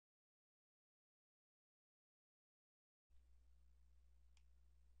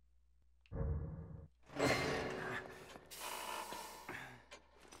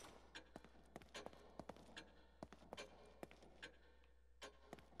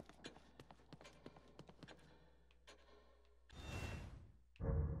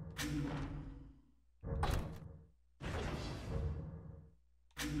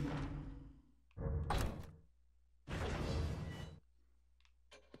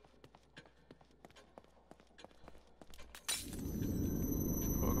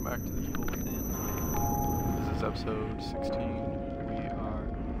back to the Evil Within. This is episode 16. We are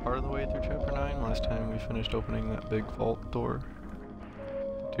part of the way through chapter 9. Last time we finished opening that big vault door.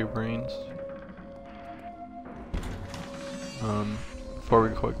 2 brains. Before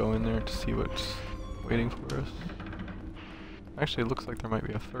we quite go in there to see what's waiting for us. Actually, it looks like there might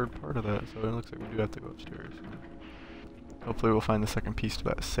be a third part of that, so it looks like we do have to go upstairs. Hopefully we'll find the second piece to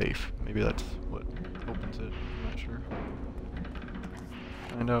that safe. Maybe that's what opens it. I'm not sure.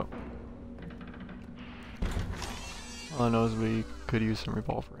 Find out. All I know is we could use some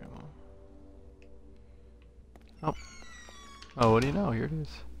revolver ammo. Oh. Oh, what do you know? Here it is.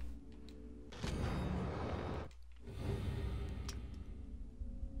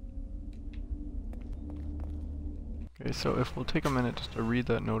 Okay, so if we'll take a minute just to read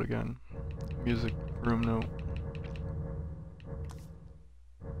that note again. Music room note.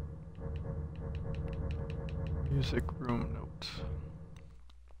 Music room note.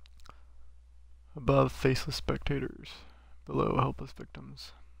 Above, faceless spectators. Below, helpless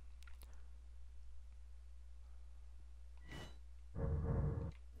victims.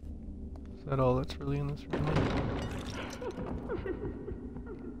 Is that all that's really in this room?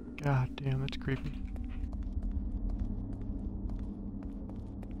 God damn, that's creepy.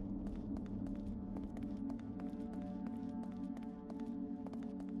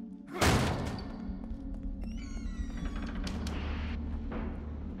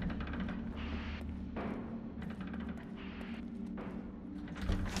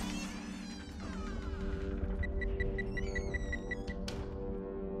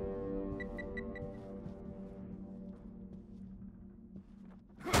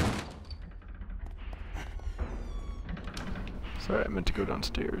 Sorry, I meant to go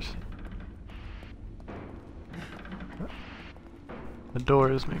downstairs. The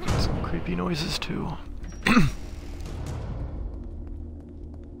door is making some creepy noises too.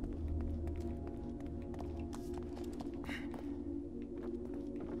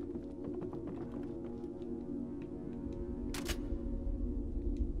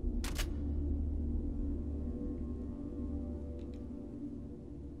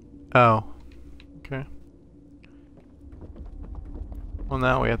 Oh. Okay. Well,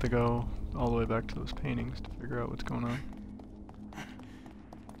 now we have to go all the way back to those paintings to figure out what's going on.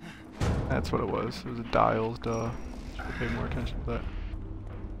 That's what it was. It was a dials, duh. Should have paid more attention to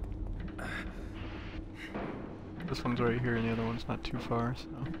that. This one's right here and the other one's not too far, so.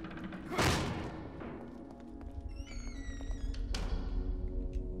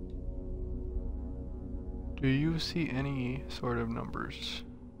 Do you see any sort of numbers?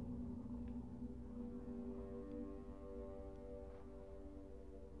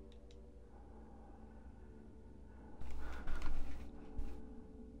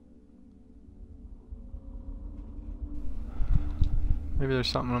 Maybe there's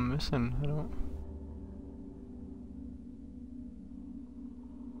something I'm missing, I don't...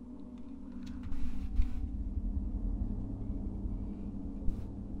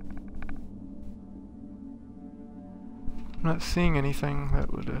 I'm not seeing anything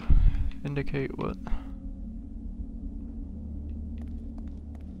that would indicate what...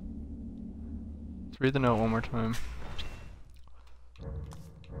 Let's read the note one more time.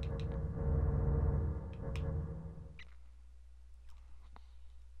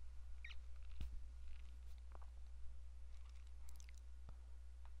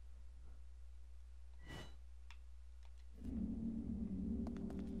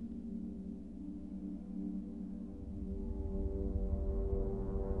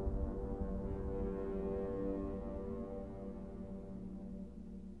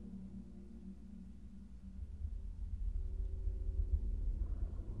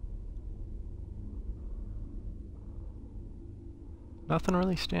 Nothing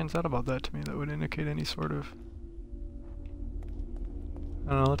really stands out about that to me that would indicate any sort of...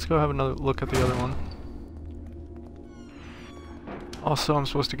 I don't know, let's go have another look at the other one. Also, I'm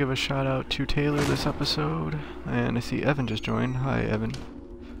supposed to give a shout out to Taylor this episode, and I see Evan just joined. Hi, Evan.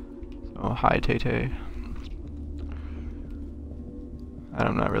 So, hi, Tay-Tay.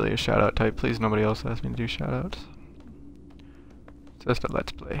 I'm not really a shout out type, please nobody else asked me to do shout outs. It's just a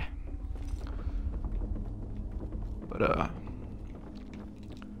let's play. But,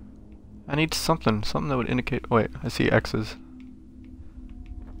 I need something that would indicate. Wait, I see X's.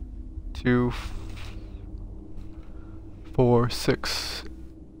 2, 4, 6.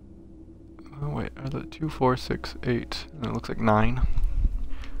 Oh wait, are the 2, 4, 6, 8? And it looks like 9.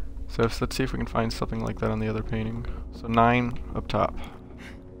 So let's see if we can find something like that on the other painting. So 9 up top.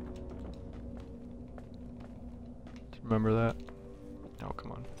 Remember that? Oh,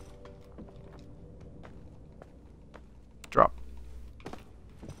 come on.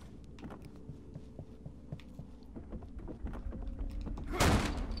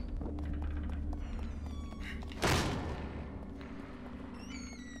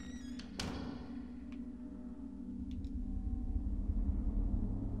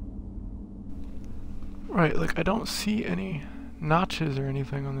 Right, like I don't see any notches or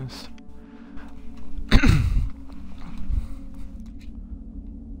anything on this.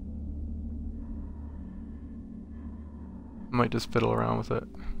 Might just fiddle around with it,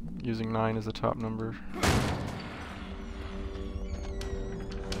 using 9 as the top number.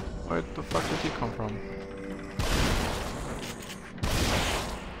 Where the fuck did he come from?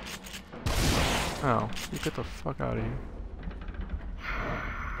 Oh, you get the fuck out of here.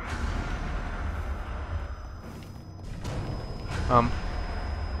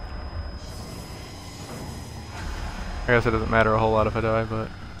 I guess it doesn't matter a whole lot if I die, but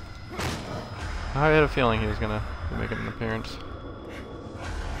I had a feeling he was gonna be making an appearance.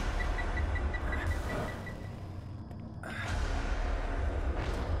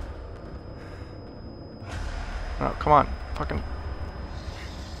 Oh, come on, fucking.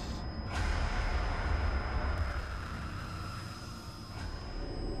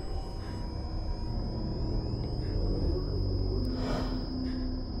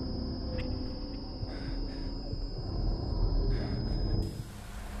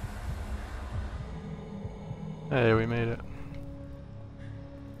 Hey, we made it.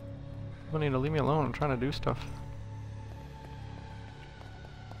 You need to leave me alone, I'm trying to do stuff.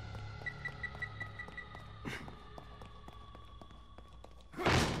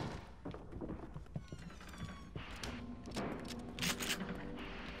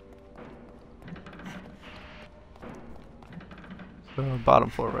 So, bottom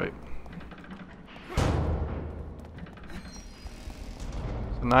floor, right?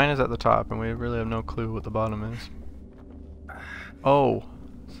 So 9 is at the top, and we really have no clue what the bottom is. Oh,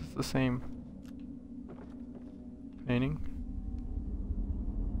 this is the same painting.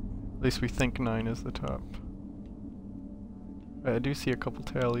 At least we think 9 is the top. I do see a couple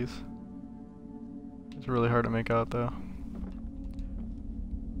tallies. It's really hard to make out though.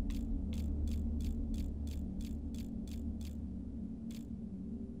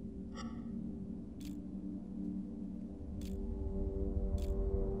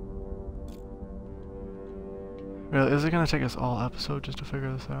 Really, is it gonna take us all episode just to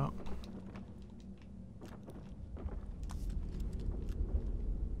figure this out?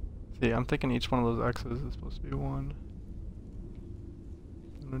 See, I'm thinking each one of those X's is supposed to be 1.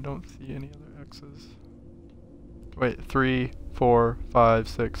 And I don't see any other X's. Wait, 3, 4, 5,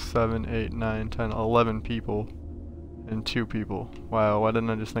 6, 7, 8, 9, 10, 11 people. And 2 people. Wow, why didn't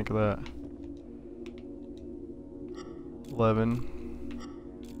I just think of that? 11.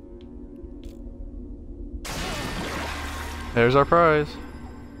 There's our prize.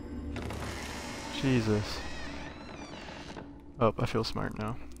 Jesus. Oh, I feel smart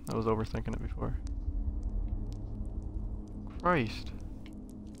now. I was overthinking it before. Christ.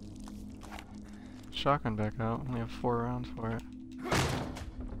 Shotgun back out. Only have 4 rounds for it.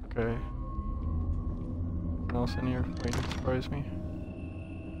 Okay. Anything else in here waiting to surprise me?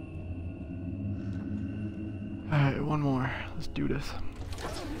 Alright, one more. Let's do this.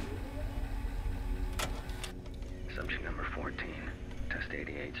 Subject number 14, test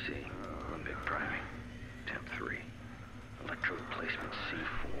 88C, limbic priming, temp 3, electrode placement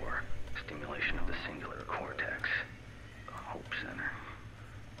C4, stimulation of the singular cortex, the Hope Center.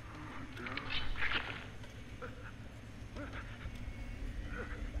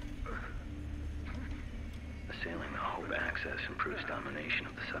 Assailing the Hope axis improves domination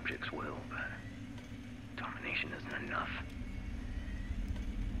of the subject's will, but domination isn't enough.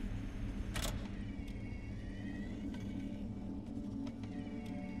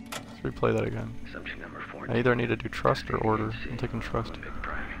 Let's replay that again. Subject number 14, I either need to do trust or order. I'm taking trust. Limbic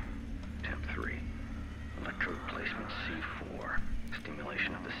priming, temp 3, electrode placement C4,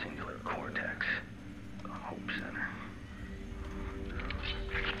 stimulation of the singular cortex, the Hope Center.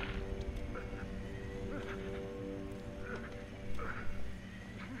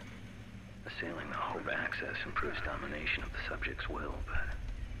 Assailing the Hope axis improves domination of the subject's will, but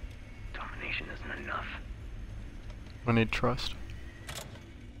domination isn't enough. I need trust.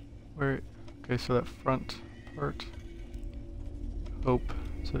 Where? Okay, so that front part. Hope.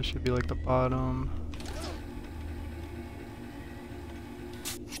 So it should be like the bottom.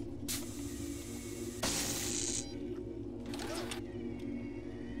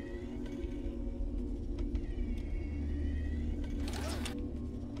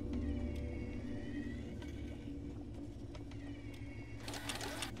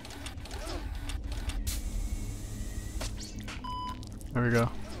 There we go.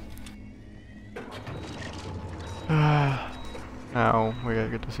 Now we gotta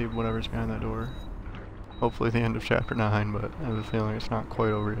get to see whatever's behind that door. Hopefully the end of chapter 9, but I have a feeling it's not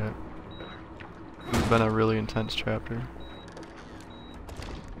quite over yet. It's been a really intense chapter.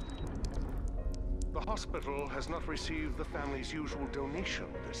 The hospital hospital has not received the family's usual donation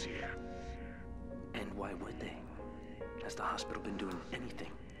this year. And why would they? Has the hospital been doing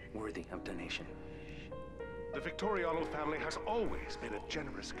anything worthy of donation? The Victoriano family has always been a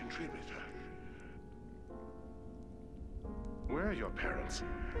generous contributor. Where are your parents?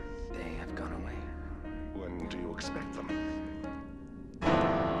 They have gone away. When do you expect them?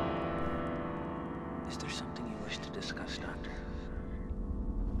 Is there something you wish to discuss, Doctor?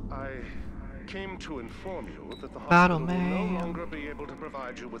 I came to inform you that the Battle hospital will no man. longer be able to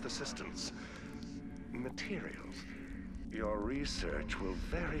provide you with assistance. Materials. Your research will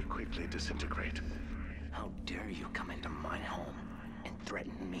very quickly disintegrate. How dare you come into my home and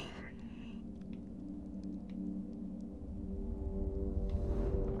threaten me?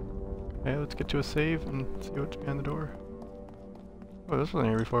 Okay, let's get to a save and see what's behind the door. Oh, this wasn't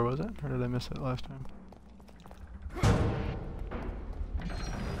here before, was it? Or did I miss it last time?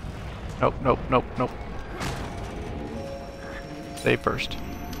 Nope, nope, nope, nope. Save first.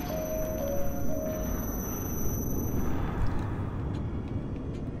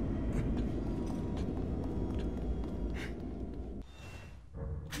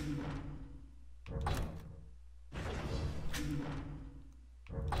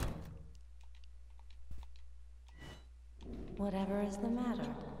 Whatever is the matter?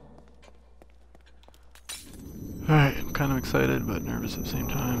 Alright, I'm kind of excited but nervous at the same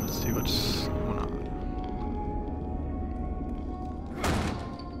time. Let's see what's going on.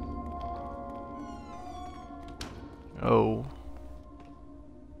 Oh.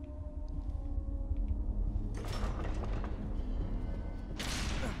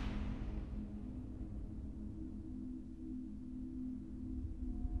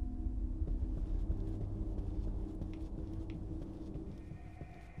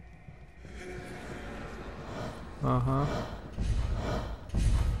 Uh-huh.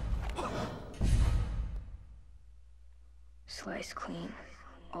 Slice clean,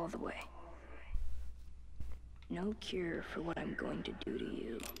 all the way. No cure for what I'm going to do to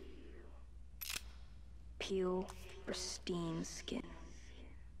you. Peel pristine skin.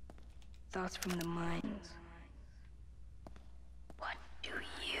 Thoughts from the minds. What do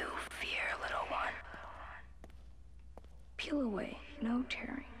you fear, little one? Peel away, no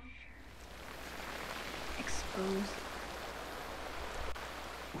tearing. Expose.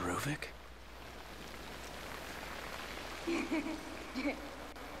 Ruvik?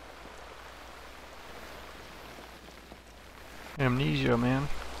 Amnesia, man.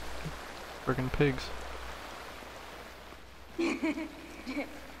 Friggin' pigs. I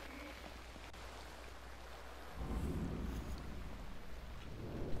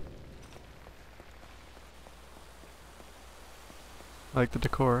like the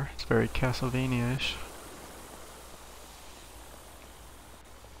decor. It's very Castlevania-ish.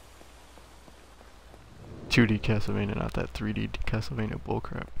 .2D Castlevania, not that 3D Castlevania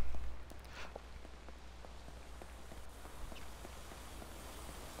bullcrap.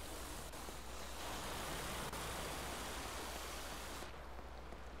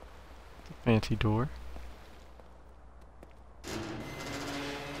 Fancy door.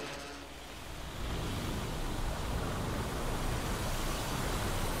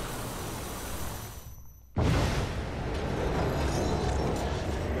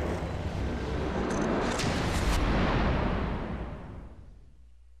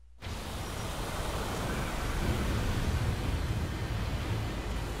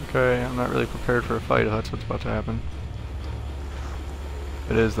 Okay, I'm not really prepared for a fight if that's what's about to happen.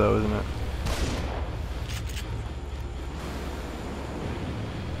 It is though, isn't it?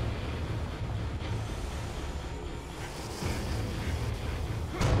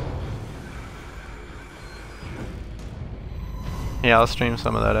 Yeah, I'll stream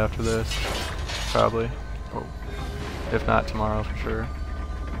some of that after this. Probably. Oh. If not tomorrow for sure.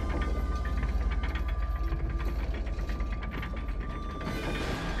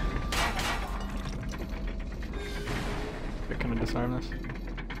 Can I disarm this?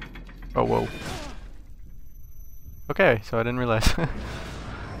 Oh, whoa. Okay, so I didn't realize.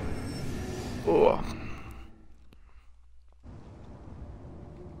 Oh.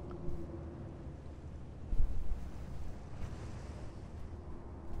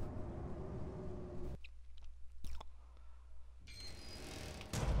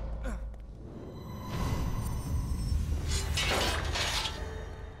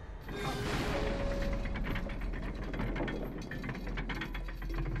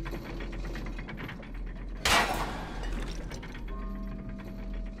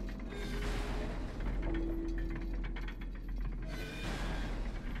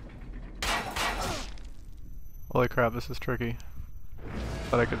 Holy crap, this is tricky.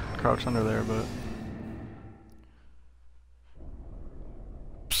 Thought I could crouch under there, but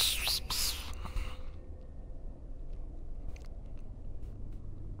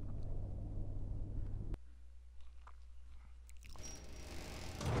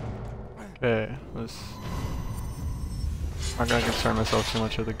Okay, let's... I'm not gonna concern myself too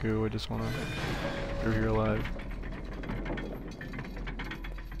much with the goo, I just wanna get through here alive.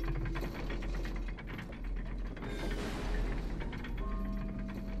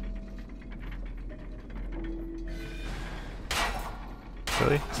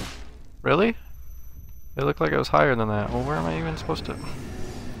 Really? Really? It looked like it was higher than that. Well, where am I even supposed to...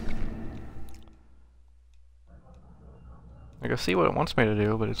 Like, I see what it wants me to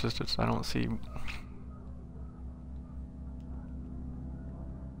do, but it's just, I don't see...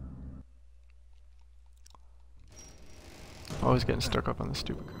 Always getting stuck up on this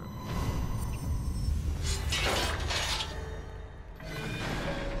stupid crap.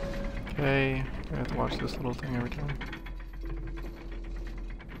 Okay, I have to watch this little thing every time.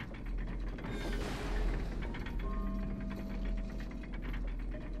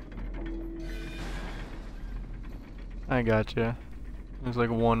 I gotcha. There's like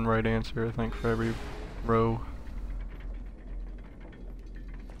one right answer, I think, for every row.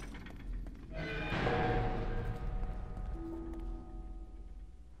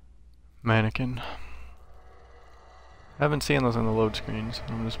 Mannequin. I haven't seen those in the load screens.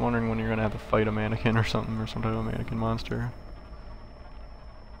 I'm just wondering when you're gonna have to fight a mannequin or something, or some type of mannequin monster.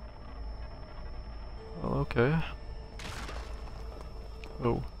 Well, okay.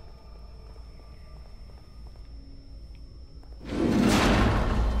 Oh.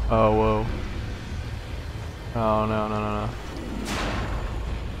 Oh, whoa. Oh, no, no, no, no.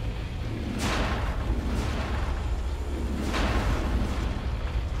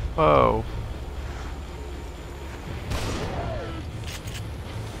 Whoa.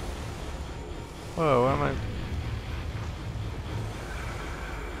 Whoa, what am I...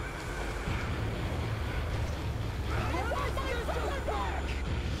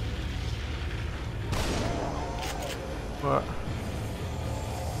 What?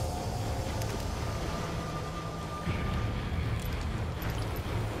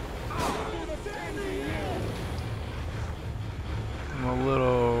 I'm a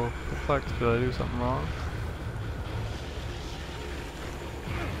little perplexed. Did I do something wrong?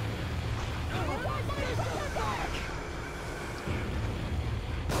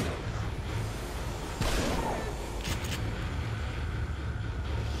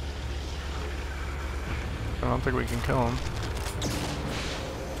 I don't think we can kill him.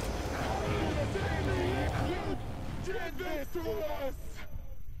 You did this to us!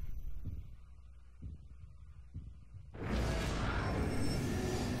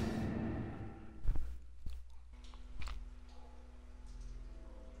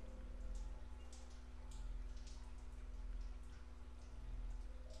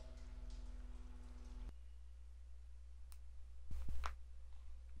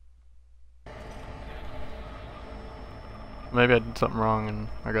 Maybe I did something wrong and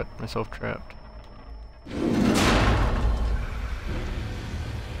I got myself trapped.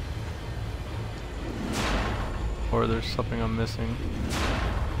 Or there's something I'm missing.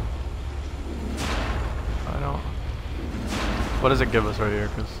 I don't... What does it give us right here?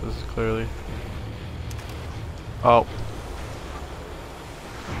 Because this is clearly... Oh.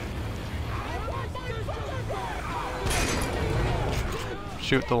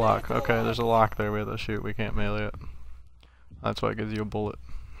 Shoot the lock. Okay, there's a lock there we have to shoot. We can't melee it. That's why it gives you a bullet.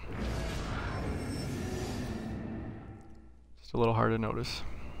 Just a little hard to notice.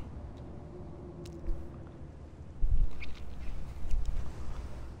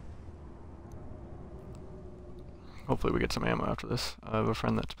 Hopefully we get some ammo after this. I have a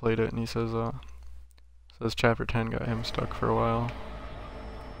friend that's played it and he says chapter 10 got him stuck for a while.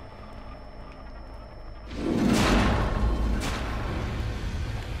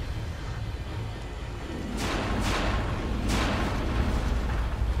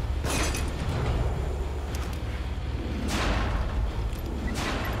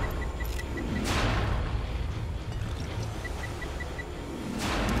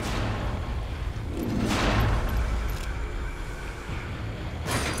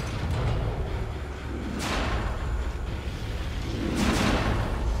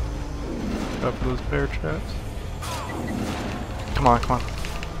 Up for those bear traps. Come on, come on.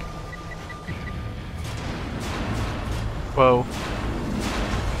 Whoa.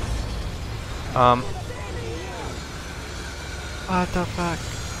 What the fuck?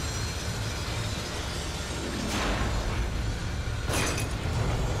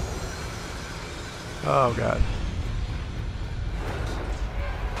 Oh god.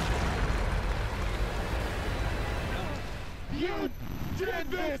 You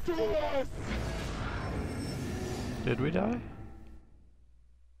did this to us! Did we die?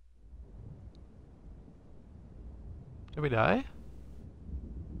 Did we die?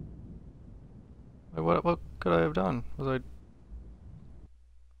 what could I have done? Was I...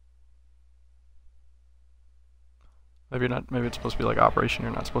 Maybe it's supposed to be like Operation,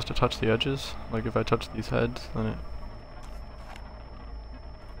 you're not supposed to touch the edges. Like if I touch these heads, then it...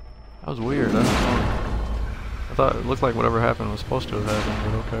 That was weird, I don't know. I thought it looked like whatever happened was supposed to have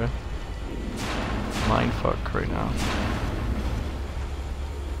happened, but okay. Mindfuck right now.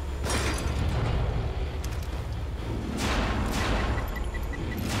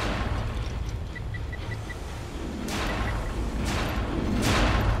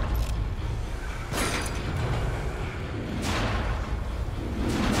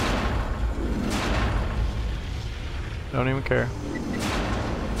 Don't even care.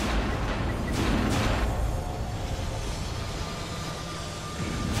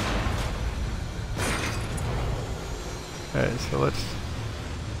 Okay, so let's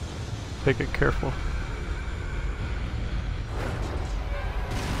take it careful.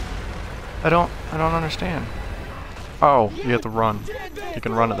 I don't understand. Oh, you have to run. You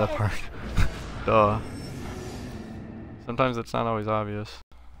can run at that part. Duh. Sometimes it's not always obvious.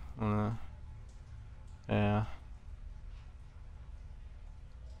 Yeah.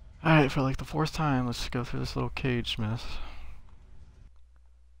 Alright, for like the 4th time, let's go through this little cage mess.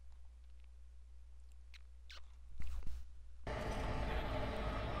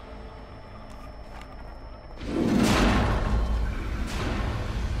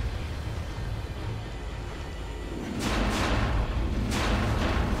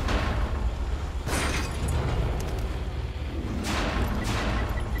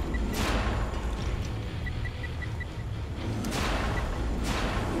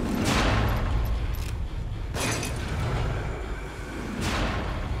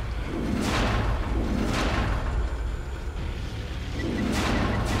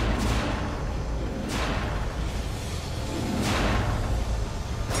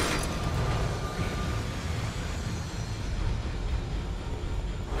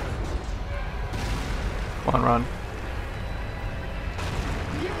 Come on, run.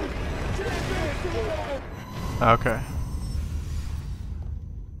 Okay.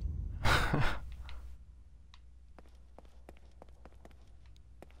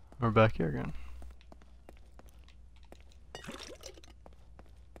 We're back here again.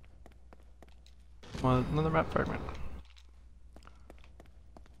 Well, another map fragment.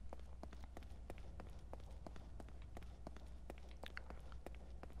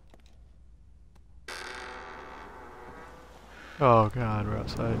 Oh god, we're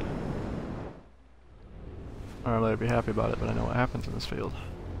outside. Normally I'd be happy about it, but I know what happens in this field.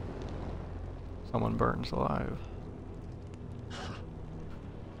 Someone burns alive.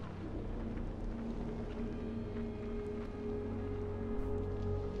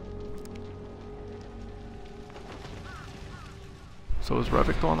 So was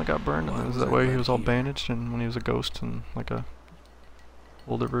Revik the one that got burned, and then is that why he was all bandaged and when he was a ghost and like a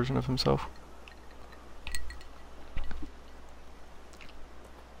older version of himself?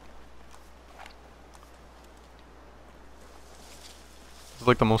 It's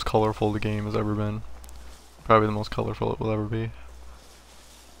like the most colorful the game has ever been. Probably the most colorful it will ever be.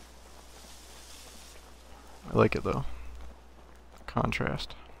 I like it though.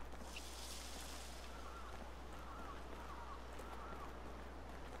 Contrast.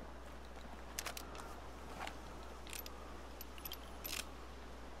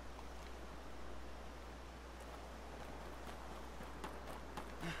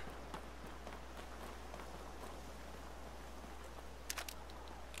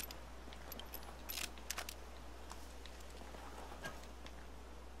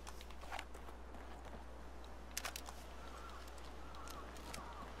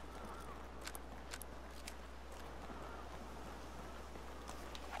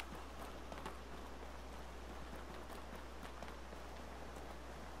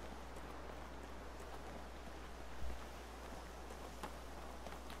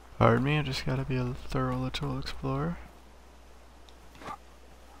 Pardon me, I just gotta be a thorough little explorer.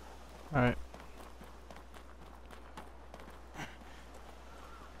 Alright.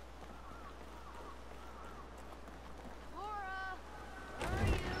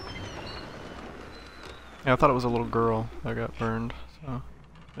 Yeah, I thought it was a little girl that got burned, so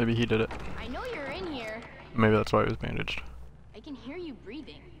maybe he did it. I know you're in here. Maybe that's why he was bandaged. I can hear you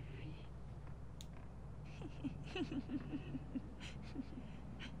breathing.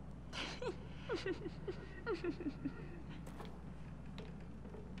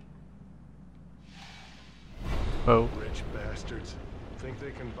 Oh. Rich bastards. Think they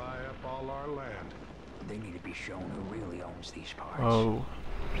can buy up all our land. They need to be shown who really owns these parts. Oh.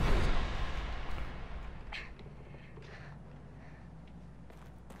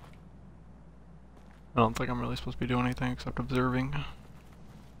 don't think I'm really supposed to be doing anything except observing. Come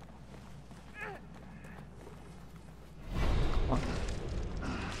on.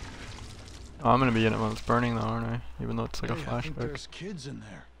 Oh, I'm gonna be in it when it's burning though, aren't I? Even though it's like a Hey, I think flashback. there's kids in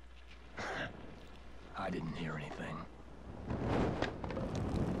there. I didn't hear anything.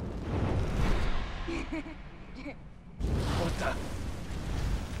 What the?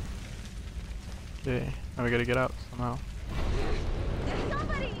 Okay, now we gotta get out somehow.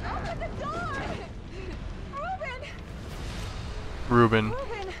 Somebody, open the door! Reuben. Ruben!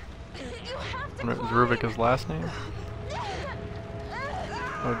 Ruben! You have to Is climb. Ruvik his last name?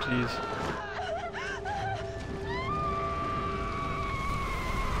 Oh jeez.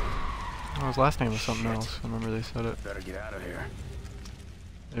 Oh, his last name was something else. I remember they said it. Better get out of here.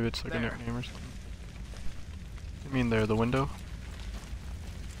 Maybe it's like a nickname or something. You mean there, the window?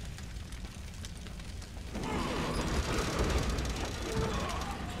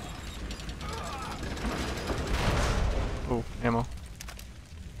 Oh, ammo.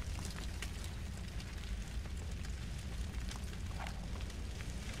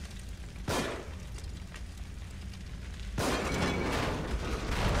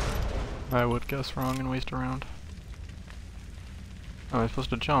 I would guess wrong and waste a round. Oh, I'm supposed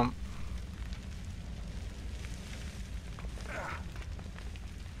to jump.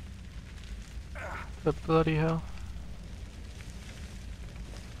 The bloody hell.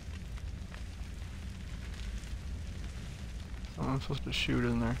 I'm supposed to shoot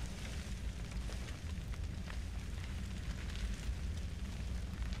in there.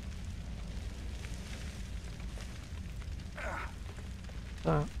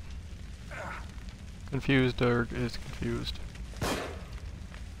 Confused or is confused.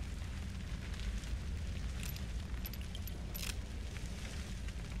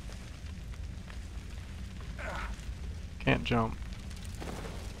 Can't jump.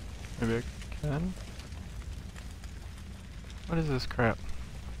 Maybe I can? What is this crap?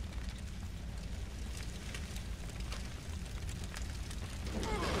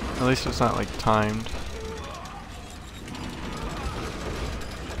 At least it's not like timed.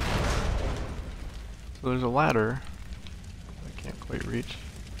 So there's a ladder I can't quite reach.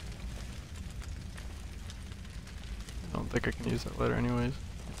 I don't think I can use that ladder anyways.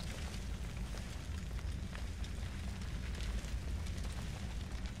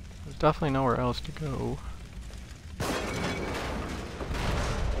 There's definitely nowhere else to go.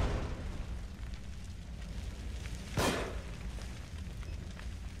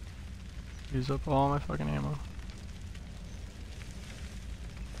 Use up all my fucking ammo.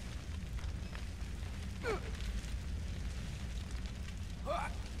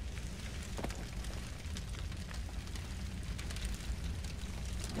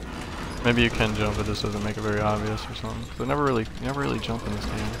 Maybe you can jump, it just doesn't make it very obvious or something. 'Cause I never really jump in this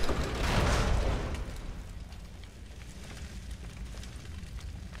game.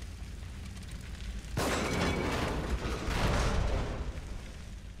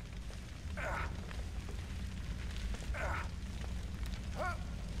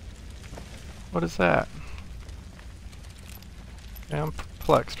 What is that? Okay, I'm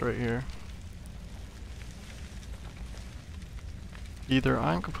perplexed right here. Either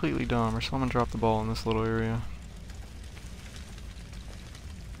I'm completely dumb or someone dropped the ball in this little area.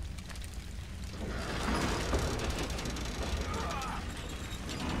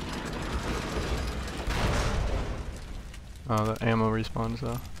 Oh, the ammo respawns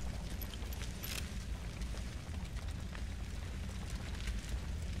though.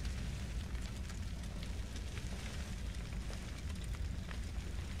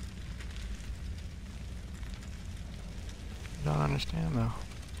 I don't understand though.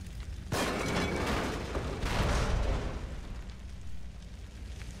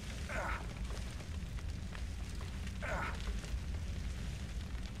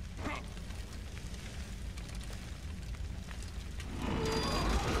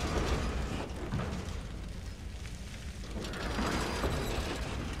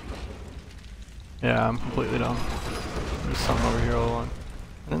 Yeah, I'm completely dumb. There's something over here all along.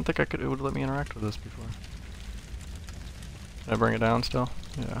 I didn't think it would let me interact with this before. Did I bring it down still?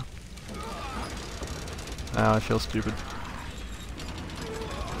 Yeah. Now I feel stupid.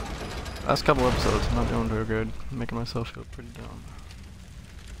 Last couple episodes, I'm not doing very good. I'm making myself feel pretty dumb.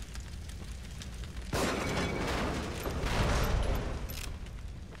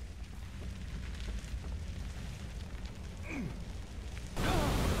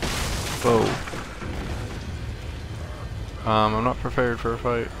 Whoa. I'm not prepared for a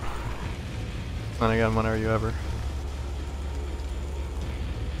fight. Then again, when are you ever?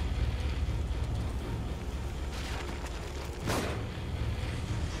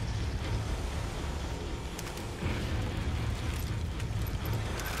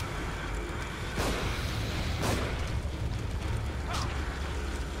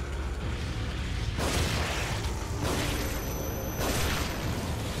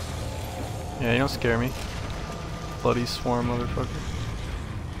 Yeah, you don't scare me. Bloody swarm motherfucker.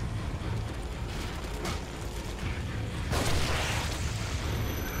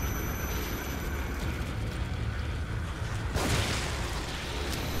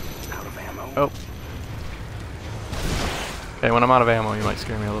 Out of ammo. Oh. Okay, when I'm out of ammo, you might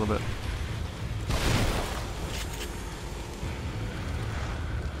scare me a little bit.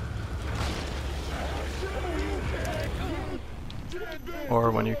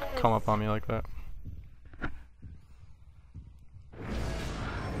 Or when you come up on me like that.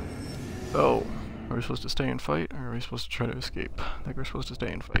 So, are we supposed to stay and fight, or are we supposed to try to escape? I think we're supposed to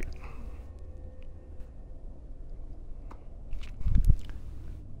stay and fight.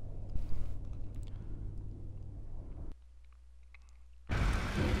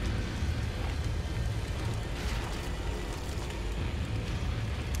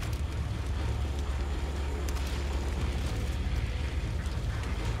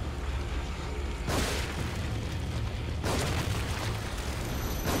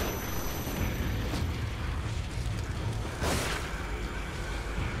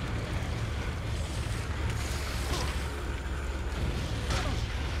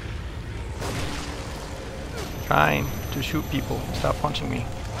 Trying to shoot people. Stop punching me.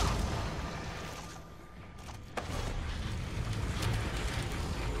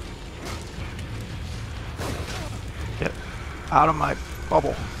 Get out of my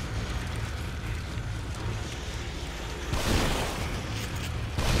bubble.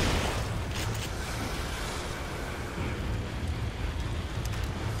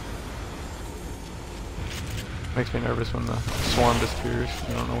 Makes me nervous when the swarm disappears.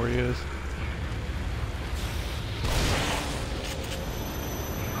 I don't know where he is.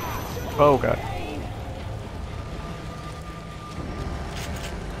 Oh god.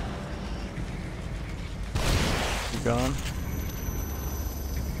 You gone?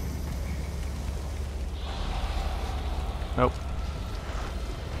 Nope.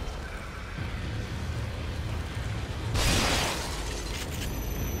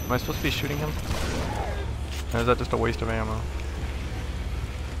 Am I supposed to be shooting him? Or is that just a waste of ammo?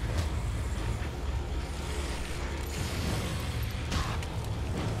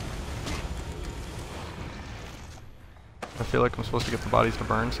 I feel like I'm supposed to get the bodies to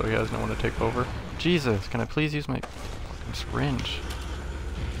burn so he has no one to take over. Jesus, can I please use my fucking syringe?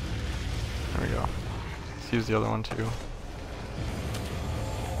 There we go. Let's use the other one too.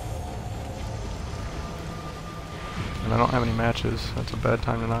 And I don't have any matches. That's a bad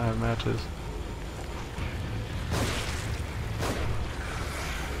time to not have matches.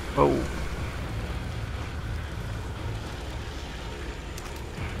 Oh.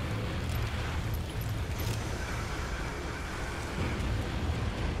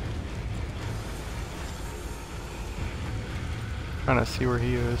 Trying to see where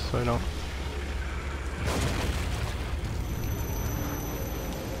he is so I don't.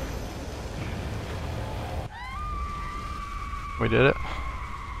 We did it.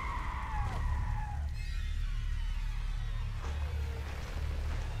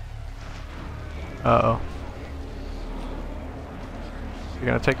 Uh-oh. You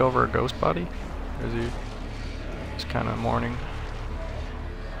gonna take over a ghost body? Or is he just kind of mourning?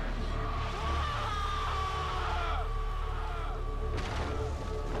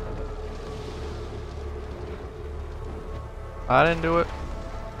 I didn't do it.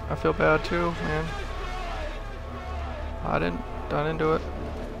 I feel bad too, man. I didn't do it.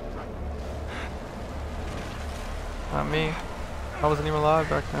 Not me. I wasn't even alive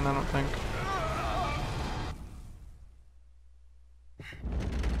back then, I don't think.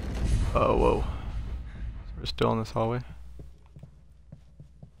 Oh, whoa. So we're still in this hallway.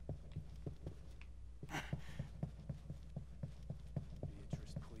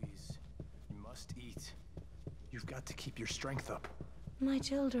 Beatrice, please. You must eat. You've got to keep your strength up. My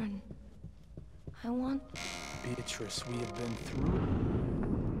children. I want... Beatrice, we have been through...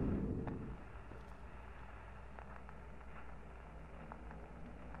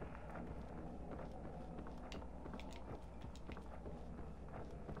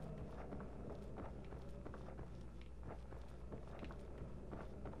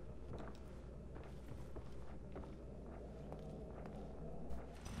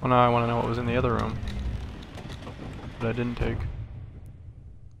 Well, now I want to know what was in the other room that I didn't take.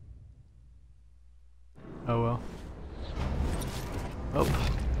 Oh well. Oh,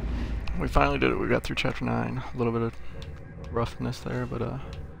 we finally did it. We got through chapter 9. A little bit of roughness there, but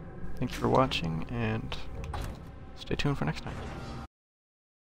thank you for watching, and stay tuned for next time.